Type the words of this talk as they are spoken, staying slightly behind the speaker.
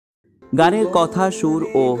গানের কথা, সুর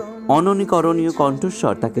ও অননীকরণীয়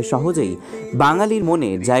কণ্ঠস্বর তাকে সহজেই বাঙালির মনে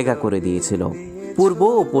জায়গা করে দিয়েছিল। পূর্ব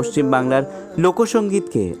ও পশ্চিম বাংলার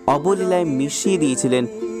লোকসঙ্গীতকে অবলীলায় মিশিয়ে দিয়েছিলেন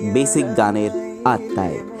বেসিক গানের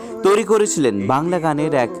আত্মায়, তৈরি করেছিলেন বাংলা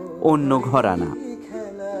গানের এক অন্য ঘরানা।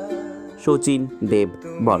 শচীন দেব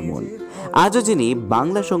বর্মন আজও যিনি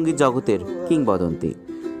বাংলা সঙ্গীত জগতের কিংবদন্তি।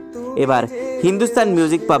 এবার হিন্দুস্তান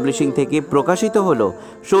মিউজিক পাবলিশিং থেকে প্রকাশিত হলো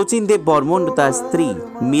শচীন দেব বর্মন ও তার স্ত্রী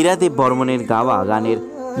মীরা দেব বর্মনের গাওয়া গানের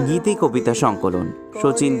গীতি কবিতা সংকলন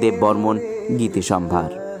শচীন দেব বর্মন গীতি সম্ভার।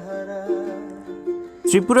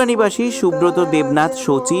 ত্রিপুরা নিবাসী সুব্রত দেবনাথ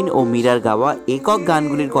শচীন ও মীরার গাওয়া একক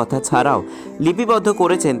গানগুলির কথা ছাড়াও লিপিবদ্ধ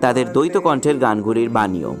করেছেন তাদের দ্বৈত কণ্ঠের গানগুলির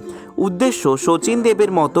বাণীও। উদ্দেশ্য শচীন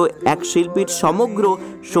দেবের মতো এক শিল্পীর সমগ্র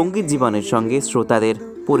সঙ্গীত জীবনের সঙ্গে শ্রোতাদের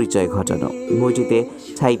পরিচয় ঘটানো। বইটিতে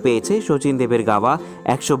ঠাঁই পেয়েছে শচীন দেবের গাওয়া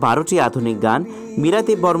 112টি আধুনিক গান, মীরা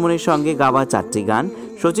দেব বর্মনের সঙ্গে গাওয়া 4টি গান,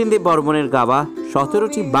 শচীন দেব বর্মনের গাওয়া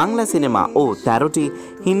 17টি বাংলা সিনেমা ও 13টি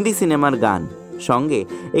হিন্দি সিনেমার গান, সঙ্গে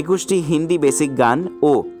 21টি হিন্দি বেসিক গান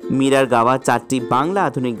ও মীরার গাওয়া 4টি বাংলা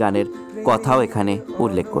আধুনিক গানের কথাও এখানে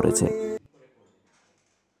উল্লেখ করেছে।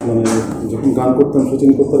 যখন গান করতাম,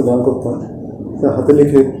 শচীন কর্তার গান করতাম, তা হাতে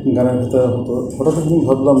লিখে গানের কথা হতো। হঠাৎ একদিন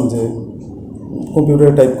ভাবলাম যে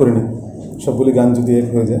কম্পিউটারে টাইপ করে নিই, সবগুলি গান যদি এক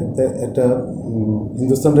হয়ে যায়। তাই একটা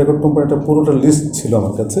হিন্দুস্তান রেকর্ড কোম্পানি একটা পুরোটা লিস্ট ছিল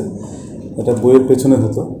আমার কাছে, এটা বইয়ের পেছনে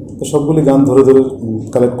হতো। তো সবগুলি গান ধরে ধরে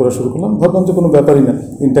কালেক্ট করা শুরু করলাম। ভাবলাম যে কোনো ব্যাপারই না,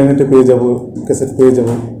 ইন্টারনেটে পেয়ে যাব, ক্যাসেট পেয়ে যাব,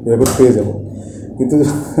 রেকর্ড পেয়ে যাব। কিন্তু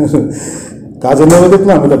কাজে নেমে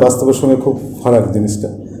দেখলাম এটা বাস্তবের সঙ্গে খুব ফারাক জিনিসটা।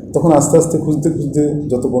 তখন আস্তে আস্তে খুঁজতে খুঁজতে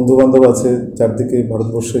যত বন্ধুবান্ধব আছে চারদিকে,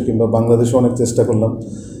 ভারতবর্ষে কিংবা বাংলাদেশে অনেক চেষ্টা করলাম,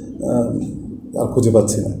 আর খুঁজে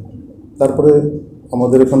পাচ্ছি না। তারপরে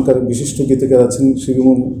আমাদের এখানকার বিশিষ্ট গীতিকার আছেন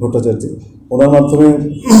শিবমন ভট্টাচার্য, ওনার মাধ্যমে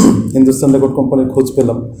হিন্দুস্তান রেকর্ড কোম্পানির খোঁজ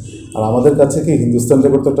পেলাম। আর আমাদের কাছে কি হিন্দুস্তান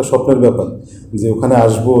রেকর্ড তো একটা স্বপ্নের ব্যাপার, যে ওখানে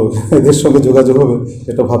আসবো, এদের সঙ্গে যোগাযোগ হবে,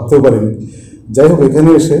 এটা ভাবতেও পারিনি। যাই হোক, এখানে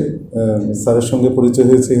এসে স্যারের সঙ্গে পরিচয়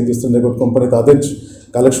হয়েছে। হিন্দুস্তান রেকর্ড কোম্পানি তাদের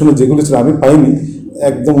কালেকশনে যেগুলি ছিল আমি পাইনি,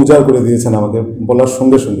 একদম উজাড় করে দিয়েছেন আমাকে বলার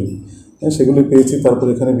সঙ্গে সঙ্গে, সেগুলি পেয়েছি। তারপর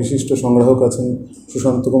এখানে বিশিষ্ট সংগ্রাহক আছেন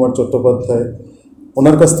সুশান্ত কুমার চট্টোপাধ্যায়,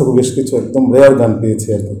 ওনার কাছ থেকে বেশ কিছু একদম রেয়ার গান পেয়েছি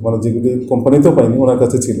আর কি, মানে যেগুলি কোম্পানিতেও পাইনি, ওনার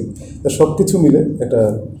কাছে ছিল। তা সব কিছু মিলে একটা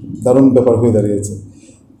দারুণ ব্যাপার হয়ে দাঁড়িয়েছে।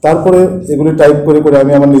 তারপরে এগুলি টাইপ করে করে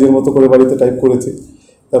আমি আমার নিজের মতো করে বাড়িতে টাইপ করেছি।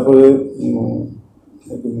 তারপরে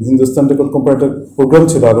হিন্দুস্তান রেকর্ড কোম্পানিটার প্রোগ্রাম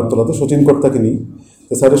ছিল আগরতলাতে শচীন কর্তাকে নিয়ে।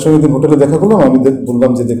 তো স্যারের সঙ্গে দিন হোটেলে দেখা করলাম, আমি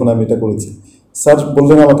বললাম যে দেখুন আমি এটা করেছি। স্যার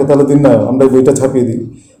বললেন আমাকে তাহলে দিন না, আমরা বইটা ছাপিয়ে দিই।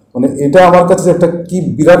 মানে এটা আমার কাছে একটা কি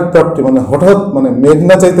বিরাট প্রাপ্তি, মানে হঠাৎ মানে মেঘ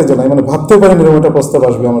না চাইতে জানাই, মানে ভাবতেও পারিনি এরকম একটা প্রস্তাব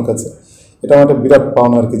আসবে আমার কাছে। এটা আমার একটা বিরাট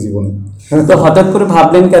পাওনা আর কি জীবনে। তো হঠাৎ করে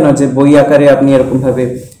ভাবলেন কেন যে বই আকারে আপনি এরকম ভাবে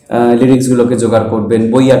লিরিক্সগুলোকে জোগাড় করবেন,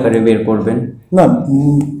 বই আকারে বের করবেন? না,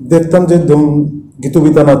 দেখতাম যে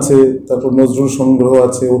গীতবিতান আছে, তারপর নজরুল সংগ্রহ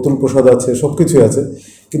আছে, অতুল প্রসাদ আছে, সব কিছুই আছে,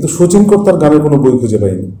 কিন্তু শচীন কর্তার গানের কোনো বই খুঁজে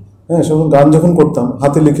পাইনি। হ্যাঁ, সব গান যখন করতাম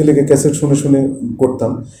হাতে লিখে লিখে ক্যাসেট শুনে শুনে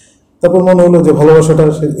করতাম। তারপর মনে হলো যে ভালোবাসাটা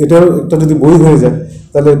এটাও একটা যদি বই হয়ে যায়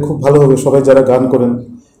তাহলে খুব ভালো হবে। সবাই যারা গান করেন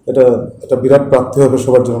এটা একটা বিরাট প্রাপ্তি হবে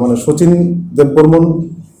সবার জন্য। মানে শচীন দেব বর্মন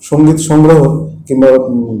সঙ্গীত সংগ্রহ কিংবা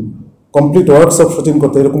কমপ্লিট ওয়ার্কস অফ শচীন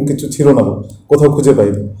কর্তা এরকম কিছু ছিল না, কোথাও খুঁজে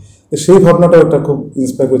পাইনি। সেই ভাবনাটাও একটা খুব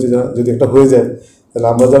ইন্সপায়ার করেছে, যদি একটা হয়ে যায় তাহলে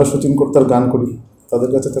আমরা যারা শচীন কর্তার গান করি তাদের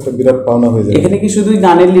কাছে তো একটা বিরাট পাওনা হয়ে যায়। এখানে কি শুধুই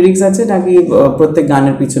গানের লিরিক্স আছে নাকি প্রত্যেক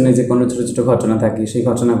গানের পিছনে যে কোনো ছোট ছোট ঘটনা থাকে সেই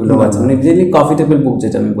ঘটনাগুলো আছে? মানে যেমনি কফি টেবিল বুক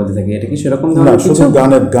যেটা আমি বলে থাকি, এটা কি সেরকম ধরনের কিছু? শুধু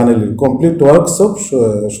গানের complete works of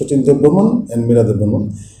Sachin Dev Barman and Meera দেব বর্মন।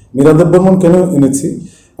 মীরা দেব বর্মন কেন এনেছি,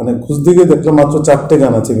 মানে খুঁজতে গিয়ে দেখলাম মাত্র 4টে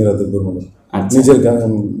গান আছে মীরা দেব বর্মনের নিজের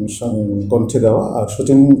কণ্ঠে গাওয়া, আর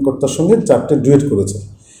শচীন কর্তার সঙ্গে 4টে ডুয়েট করেছে।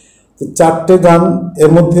 তো 4টে গান,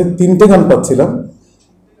 এর মধ্যে 3টে গান পাচ্ছিলাম,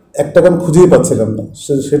 একটা গান খুঁজেই পাচ্ছিলাম না।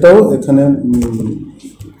 সেটাও এখানে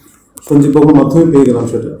সঞ্জীব বাবুর মাধ্যমে পেয়ে গেলাম।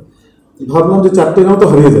 সেটা ভাবলাম যে 4টে গান তো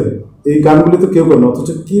হারিয়ে যাবে, এই গানগুলি তো কেউ করে না, অথচ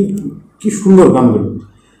কি সুন্দর গানগুলো।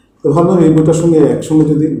 তো ভাবলাম এই বইটার সঙ্গে একসঙ্গে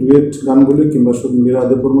যদি ডুয়েট গানগুলি কিংবা মীরা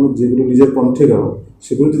দেব বর্মনের যেগুলো নিজের কণ্ঠে গাওয়া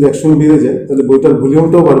সেগুলো যদি একসঙ্গে বেড়ে যায় তাহলে বইটার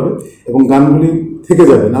ভলিউমটাও বাড়বে এবং গানগুলি থেকে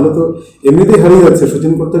যাবে। নাহলে তো এমনিতেই হারিয়ে যাচ্ছে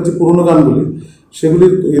শচীন কর্তার যে পুরোনো গানগুলি,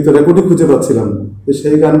 সেগুলির এই তো রেকর্ডই খুঁজে পাচ্ছিলাম না। তো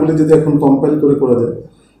সেই গানগুলি যদি এখন কম্পাইল করে করা যায়,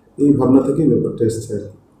 এই ভাবনা থেকেই ব্যাপারটা এসছে।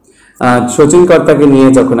 শচীন কর্তাকে নিয়ে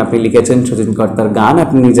যখন আপনি লিখেছেন শচীন কর্তার গান,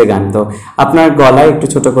 আপনি নিজে গান, তো আপনার গলায় একটু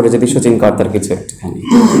ছোট করে যদি শচীন কর্তার কিছু একটুখানি।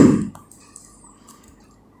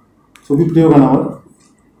 খুবই প্রিয় গান আমার।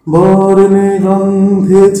 বর্ণে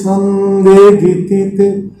গন্ধে ছন্দে গীতিতে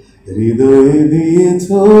হৃদয়ে দিয়েছ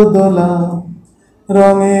দোলা,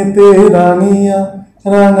 রঙেতে রাঙিয়া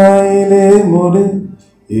রাঙাইলে মোরে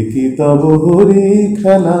একই তব হরি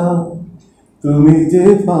খেলা। তুমি যে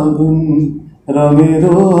ফাগুন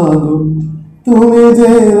রঙেরও আগুন, তুমি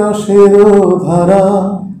যে রসেরও ধারা,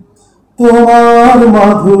 তোমার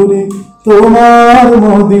মাধুরী তোমার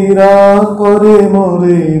মদিরা করে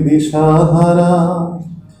মোরে দিশাহারা।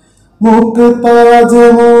 মুক্তা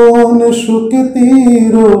যেমন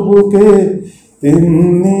শুকতির বুকে,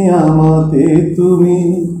 তেমনি আমাতে তুমি,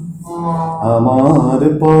 আমার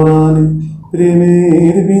পরাণে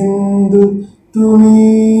প্রেমের বিন্দু তুমি,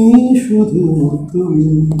 শুধু তুমি।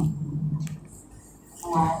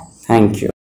 Thank you.